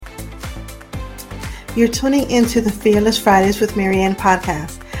You're tuning into the Fearless Fridays with Marianne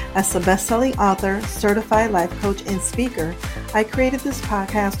podcast. As a best-selling author, certified life coach, and speaker, I created this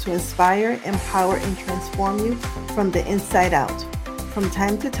podcast to inspire, empower, and transform you from the inside out. From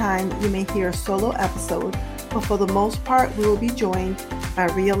time to time, you may hear a solo episode, but for the most part, we will be joined by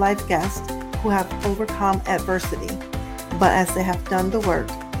real-life guests who have overcome adversity. But as they have done the work,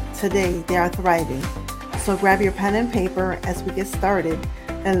 today they are thriving. So grab your pen and paper as we get started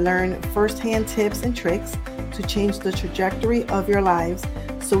and learn firsthand tips and tricks to change the trajectory of your lives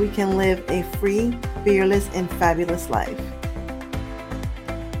so we can live a free, fearless, and fabulous life.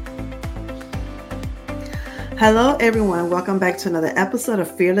 Hello, everyone. Welcome back to another episode of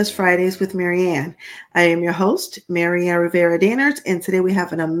Fearless Fridays with Marianne. I am your host, Marianne Rivera-Daners, and today we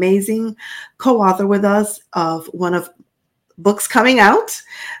have an amazing co-author with us of one of books coming out.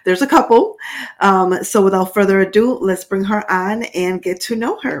 There's a couple. So without further ado, let's bring her on and get to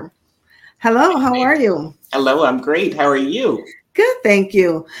know her. Hello, how are you? Hello, I'm great. How are you? Good, thank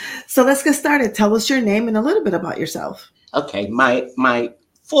you. So let's get started. Tell us your name and a little bit about yourself. Okay, my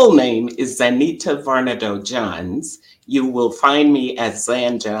full name is Zanita Varnado Johns. You will find me as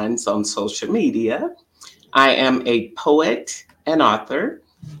Zan Johns on social media. I am a poet and author.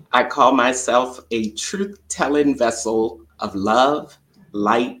 I call myself a truth-telling vessel of love,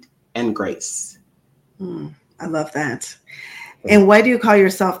 light, and grace. I love that. And why do you call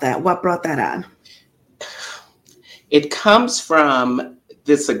yourself that? What brought that on? It comes from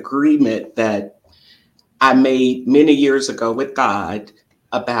this agreement that I made many years ago with God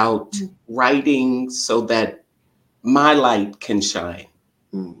about writing so that my light can shine.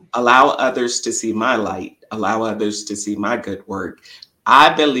 Allow others to see my light, allow others to see my good work.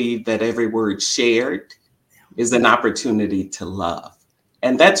 I believe that every word shared is an opportunity to love.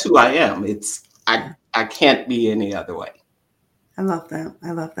 And that's who I am. I can't be any other way. I love that.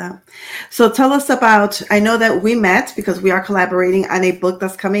 I love that. So tell us about, I know that we met because we are collaborating on a book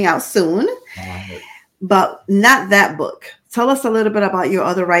that's coming out soon, but not that book. Tell us a little bit about your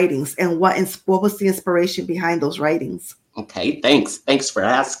other writings and what was the inspiration behind those writings? Okay, thanks. Thanks for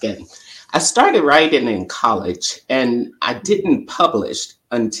asking. I started writing in college and I didn't publish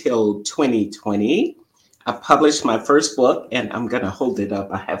until 2020. I published my first book, and I'm going to hold it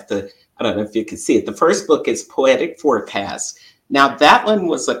up. I don't know if you can see it. The first book is Poetic Forecast. Now, that one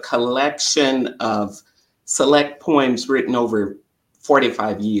was a collection of select poems written over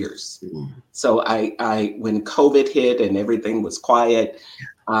 45 years. So when COVID hit and everything was quiet,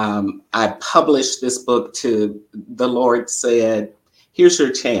 I published this book to the Lord said, here's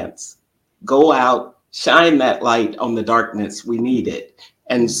your chance. Go out, shine that light on the darkness. We need it.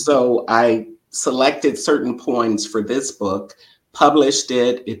 And so I selected certain poems for this book, published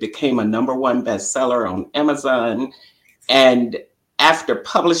it. It became a #1 bestseller on Amazon. And after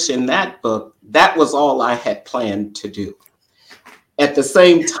publishing that book, that was all I had planned to do. At the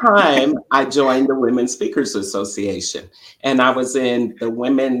same time, I joined the Women Speakers Association, and I was in the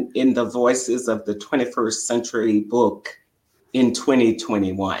Women in the Voices of the 21st Century book in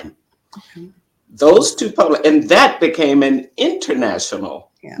 2021. Okay. Those two and that became an international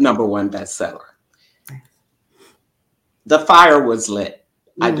 #1 bestseller. The fire was lit.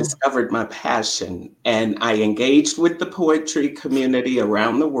 I discovered my passion and I engaged with the poetry community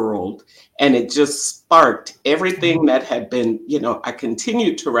around the world. And it just sparked everything that had been, I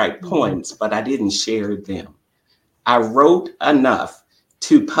continued to write poems, but I didn't share them. I wrote enough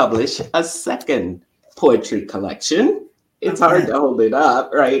to publish a second poetry collection. It's hard to hold it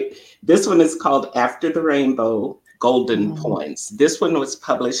up, right? This one is called After the Rainbow, Golden Poems. This one was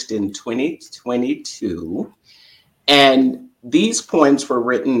published in 2022. And these poems were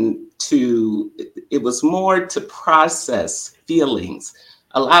written it was more to process feelings.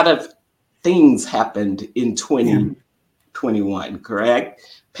 A lot of things happened in 2021, correct?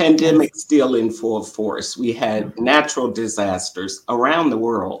 Pandemic still in full force. We had natural disasters around the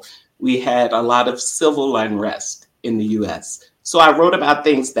world. We had a lot of civil unrest in the US. So I wrote about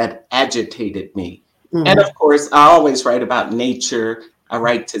things that agitated me. And of course, I always write about nature. I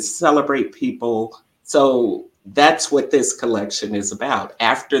write to celebrate people. So that's what this collection is about.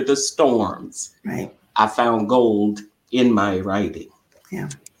 After the storms, I found gold in my writing.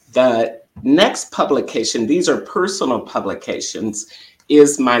 The next publication, these are personal publications,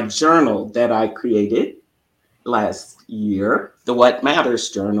 is my journal that I created last year, the What Matters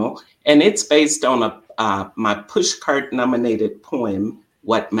Journal. And it's based on my Pushcart nominated poem,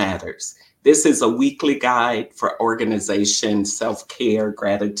 What Matters. This is a weekly guide for organization, self-care,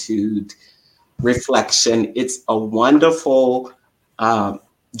 gratitude, reflection. It's a wonderful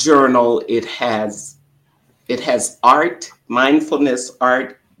journal. It has art, mindfulness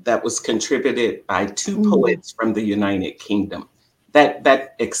art, that was contributed by two poets from the United Kingdom.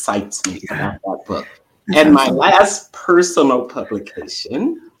 That excites me about that book. That's and awesome. my last personal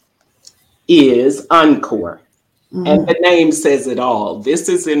publication is Encore. And the name says it all. This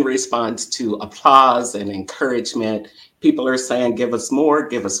is in response to applause and encouragement. People are saying, give us more,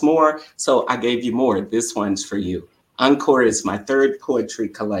 give us more. So I gave you more. This one's for you. Encore is my third poetry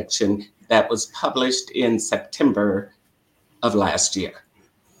collection that was published in September of last year.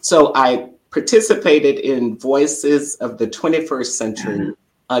 So I participated in Voices of the 21st Century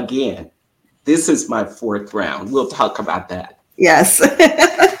again. This is my fourth round. We'll talk about that. Yes.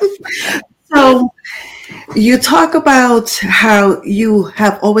 So you talk about how you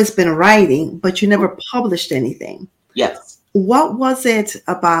have always been writing, but you never published anything. Yes. What was it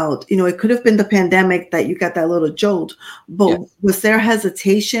about? It could have been the pandemic that you got that little jolt, but was there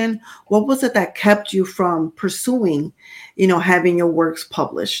hesitation? What was it that kept you from pursuing, having your works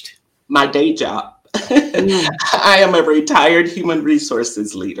published? My day job. I am a retired human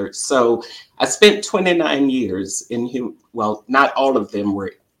resources leader. So I spent 29 years in not all of them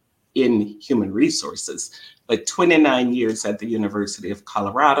were in human resources, but 29 years at the University of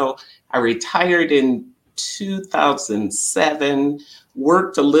Colorado. I retired in 2007,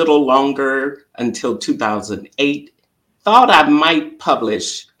 worked a little longer until 2008, thought I might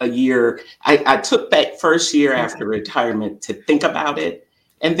publish a year. I took that first year after retirement to think about it,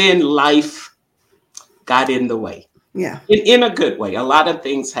 and then life got in the way. Yeah. In a good way. A lot of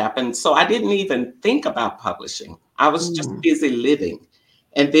things happened. So I didn't even think about publishing. I was just busy living.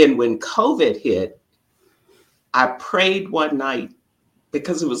 And then when COVID hit, I prayed one night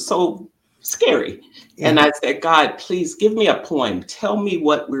because it was so scary. Yeah. And I said, God, please give me a poem. Tell me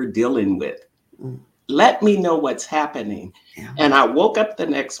what we're dealing with. Let me know what's happening. Yeah. And I woke up the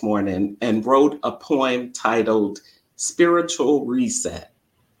next morning and wrote a poem titled Spiritual Reset.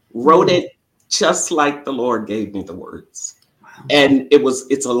 Wrote it just like the Lord gave me the words. Wow. And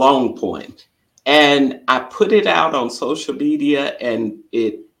it's a long poem. And I put it out on social media and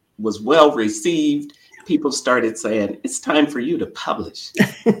it was well received. People started saying, it's time for you to publish.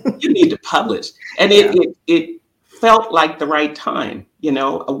 You need to publish. And it felt like the right time.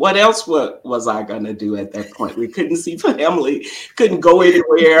 What else was I going to do at that point? We couldn't see family, couldn't go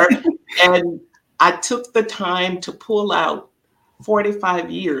anywhere. And I took the time to pull out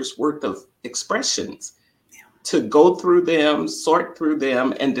 45 years worth of expressions, to go through them, sort through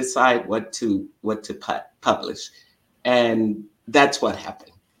them, and decide what to publish. And that's what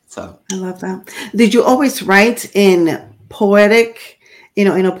happened. So I love that. Did you always write in poetic, in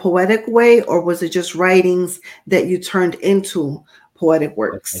a poetic way, or was it just writings that you turned into poetic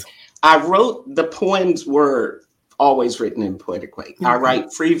works? I wrote, the poems were always written in poetic way. I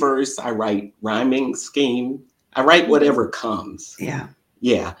write free verse, I write rhyming scheme, I write whatever comes. Yeah.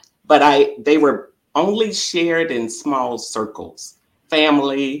 But they were only shared in small circles.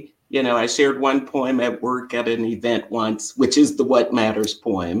 Family, I shared one poem at work at an event once, which is the What Matters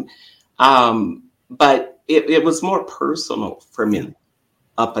poem. But it was more personal for me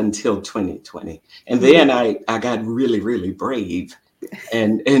up until 2020. And then I got really, really brave.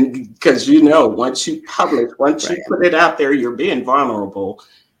 And because, once you publish, once you put it out there, you're being vulnerable.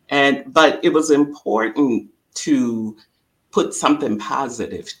 But it was important to put something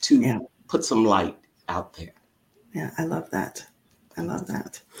positive, to put some light out there. Yeah, I love that.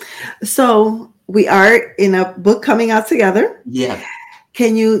 So we are in a book coming out together. Yeah.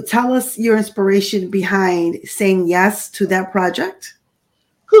 Can you tell us your inspiration behind saying yes to that project?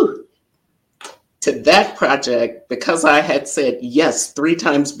 To that project, because I had said yes 3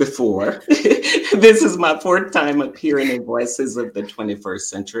 times before. This is my 4th time appearing in Voices of the 21st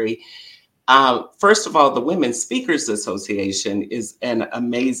Century. First of all, the Women Speakers Association is an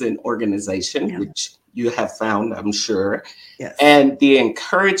amazing organization, which you have found, I'm sure. Yes. And the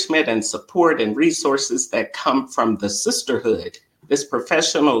encouragement and support and resources that come from the sisterhood, this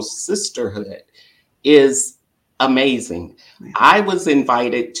professional sisterhood, is amazing. I was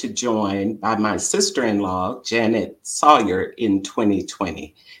invited to join by my sister-in-law, Janet Sawyer, in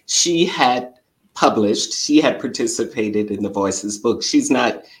 2020. She had participated in the Voices book. She's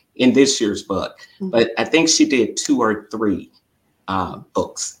not in this year's book, but I think she did 2 or 3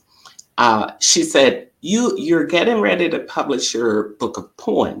 books. She said, you're getting ready to publish your book of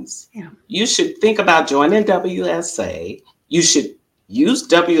poems. Yeah. You should think about joining WSA. You should use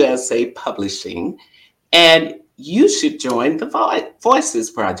WSA Publishing, and you should join the Voices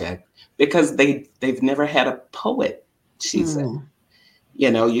Project because they've never had a poet, she said.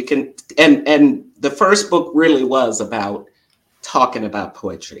 You can, and the first book really was about talking about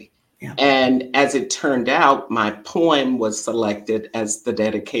poetry. Yeah. And as it turned out, my poem was selected as the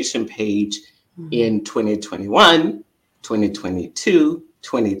dedication page in 2021, 2022,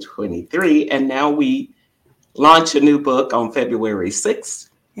 2023. And now we launch a new book on February 6th.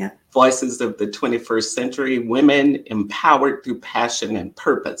 Yeah. Voices of the 21st Century, Women Empowered Through Passion and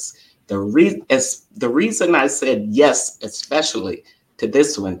Purpose. The reason I said yes, especially to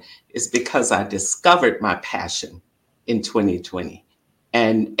this one, is because I discovered my passion in 2020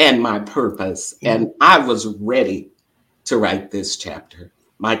 and my purpose. Yeah. And I was ready to write this chapter.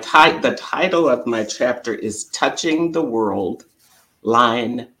 The title of my chapter is Touching the World,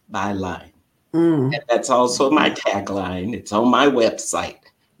 Line by Line. And that's also my tagline. It's on my website.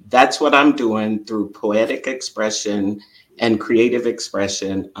 That's what I'm doing through poetic expression and creative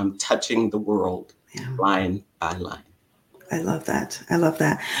expression. I'm touching the world line by line. I love that. I love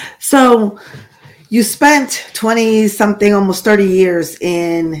that. So you spent 20 something, almost 30 years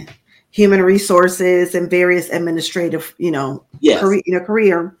in human resources and various administrative,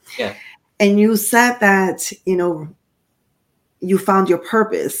 career. Yeah. And you said that, you found your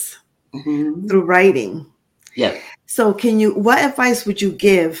purpose through writing. Yeah. So what advice would you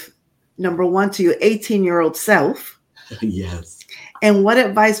give, number one, to your 18-year-old self? Yes. And what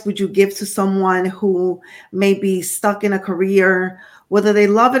advice would you give to someone who may be stuck in a career, whether they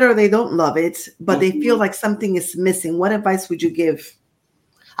love it or they don't love it, but they feel like something is missing? What advice would you give?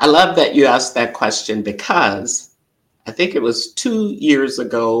 I love that you asked that question, because I think it was 2 years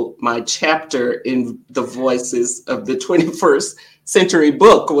ago, my chapter in the Voices of the 21st Century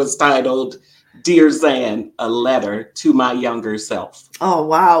book was titled, Dear Zan, a letter to my younger self. Oh,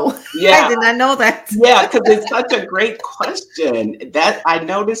 wow. Yeah. I did not know that. Yeah, because it's such a great question. That I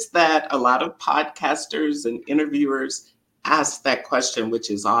noticed that a lot of podcasters and interviewers ask that question,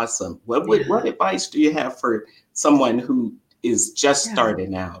 which is awesome. What advice do you have for someone who is just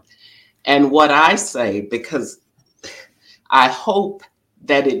starting out? And what I say, because I hope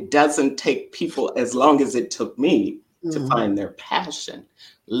that it doesn't take people as long as it took me to find their passion.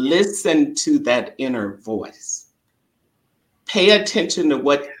 Listen to that inner voice. Pay attention to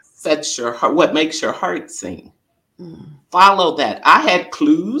what sets your heart, what makes your heart sing. Follow that. I had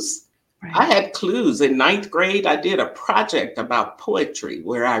clues. Right. I had clues. In 9th grade, I did a project about poetry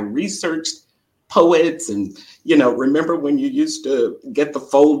where I researched poets and, remember when you used to get the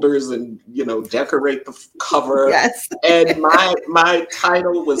folders and, decorate the cover. Yes. And my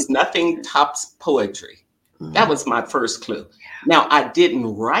title was Nothing Tops Poetry. That was my first clue. Now, I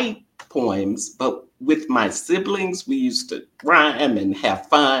didn't write poems, but with my siblings, we used to rhyme and have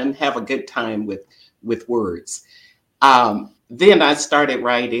fun, have a good time with words. Then I started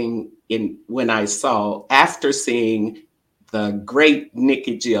writing after seeing the great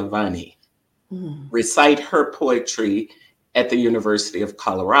Nikki Giovanni recite her poetry at the University of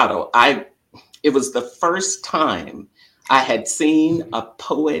Colorado. It was the first time I had seen a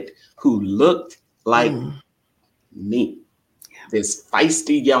poet who looked like me. This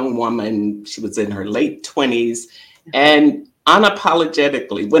feisty young woman. She was in her late 20s. And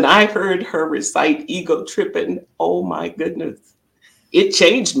unapologetically, when I heard her recite Ego Trippin', oh my goodness, it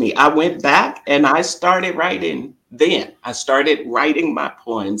changed me. I went back and I started writing then. I started writing my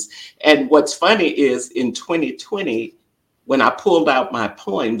poems. And what's funny is in 2020, when I pulled out my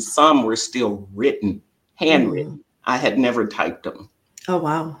poems, some were still written, handwritten. I had never typed them. Oh,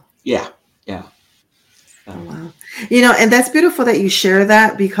 wow. Yeah. Oh, wow. And that's beautiful that you share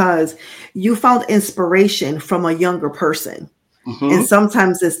that, because you found inspiration from a younger person. And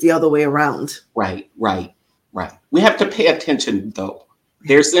sometimes it's the other way around. Right. We have to pay attention, though.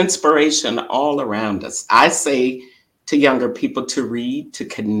 There's inspiration all around us. I say to younger people to read, to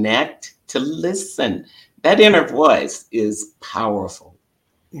connect, to listen. That inner voice is powerful.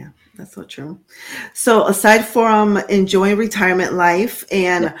 Yeah, that's so true. So aside from enjoying retirement life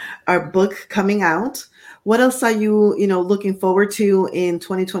and our book coming out, what else are you, looking forward to in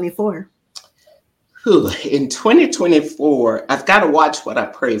 2024? In 2024, I've got to watch what I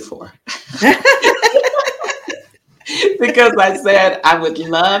pray for. Because I said I would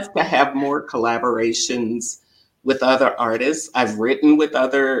love to have more collaborations with other artists. I've written with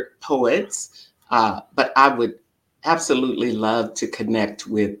other poets, but I would absolutely love to connect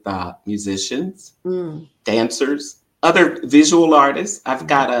with musicians, dancers, other visual artists. I've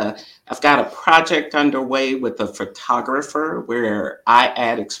got a project underway with a photographer where I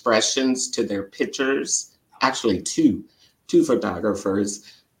add expressions to their pictures. Actually, two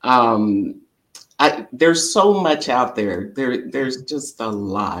photographers. There's so much out there. There's just a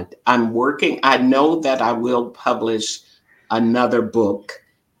lot. I'm working. I know that I will publish another book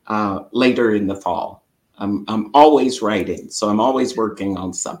later in the fall. I'm always writing, so I'm always working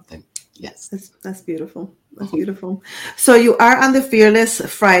on something. Yes. That's beautiful. That's beautiful. So you are on the Fearless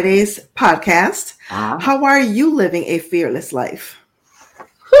Fridays podcast. How are you living a fearless life?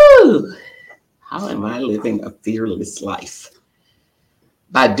 Whew. How am I living a fearless life?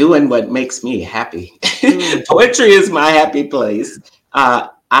 By doing what makes me happy. Poetry is my happy place.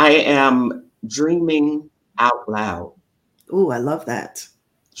 I am dreaming out loud. Ooh, I love that.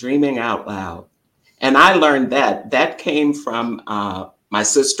 Dreaming out loud. And I learned that came from my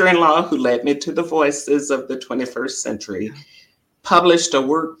sister-in-law, who led me to the Voices of the 21st Century, published a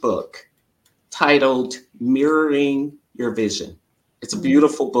workbook titled Mirroring Your Vision. It's a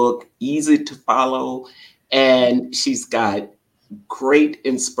beautiful book, easy to follow, and she's got great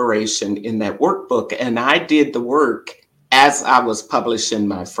inspiration in that workbook. And I did the work as I was publishing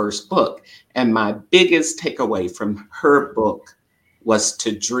my first book. And my biggest takeaway from her book was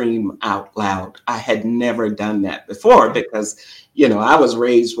to dream out loud. I had never done that before because, I was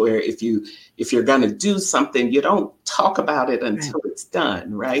raised where if you're going to do something, you don't talk about it until it's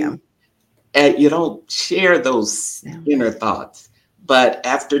done, right? Yeah. And you don't share those inner thoughts. But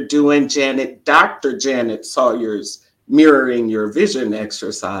after doing Dr. Janet Sawyer's Mirroring Your Vision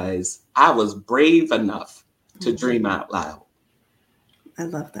exercise, I was brave enough to dream out loud. I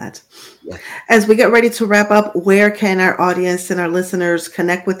love that. Yeah. As we get ready to wrap up, where can our audience and our listeners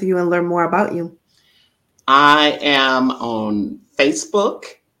connect with you and learn more about you? I am on Facebook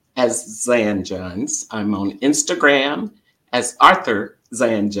as Zan Johns. I'm on Instagram as Arthur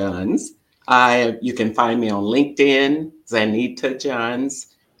Zan Johns. You can find me on LinkedIn, Zanita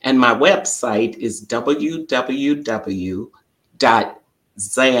Johns. And my website is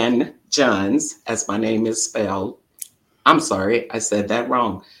www.zanjohns, as my name is spelled. I'm sorry, I said that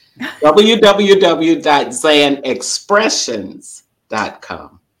wrong.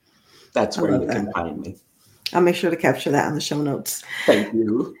 www.zanexpressions.com. That's where you can find me. I'll make sure to capture that on the show notes. Thank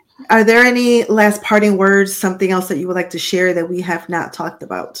you. Are there any last parting words, something else that you would like to share that we have not talked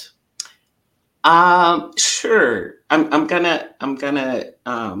about? Sure. I'm gonna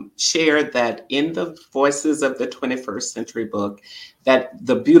share that in the Voices of the 21st Century book, that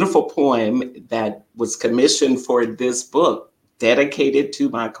the beautiful poem that was commissioned for this book, dedicated to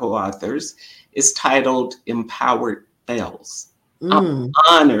my co-authors, is titled Empowered Bells. I'm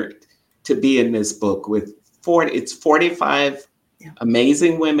honored to be in this book with 45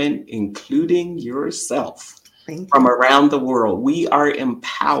 amazing women, including yourself. From around the world. We are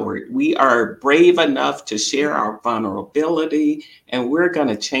empowered. We are brave enough to share our vulnerability, and we're going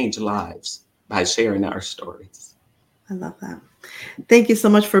to change lives by sharing our stories. I love that. Thank you so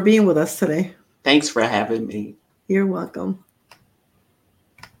much for being with us today. Thanks for having me. You're welcome.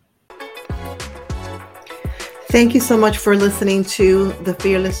 Thank you so much for listening to the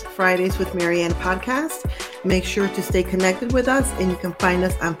Fearless Fridays with Marianne podcast. Make sure to stay connected with us, and you can find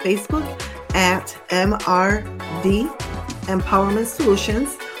us on Facebook at MRD Empowerment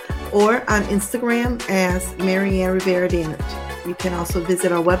Solutions, or on Instagram as Marianne Rivera Dannert. You can also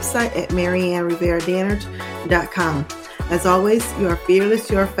visit our website at mariannerivera.com. As always, you are fearless,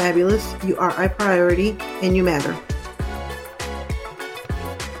 you are fabulous, you are a priority, and you matter.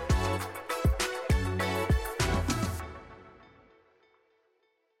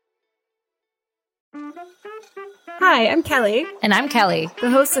 Hi, I'm Kelly. And I'm Kelly, the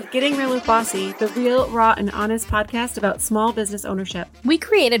host of Getting Real with Bossy, the real, raw, and honest podcast about small business ownership. We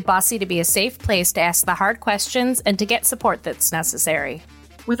created Bossy to be a safe place to ask the hard questions and to get support that's necessary.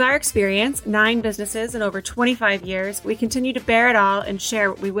 With our experience, 9 businesses and over 25 years, we continue to bear it all and share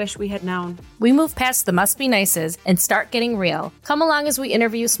what we wish we had known. We move past the must be nices and start getting real. Come along as we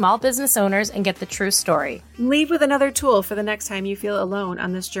interview small business owners and get the true story. Leave with another tool for the next time you feel alone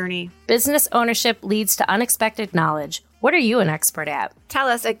on this journey. Business ownership leads to unexpected knowledge. What are you an expert at? Tell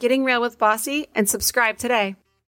us at Getting Real with Bossy and subscribe today.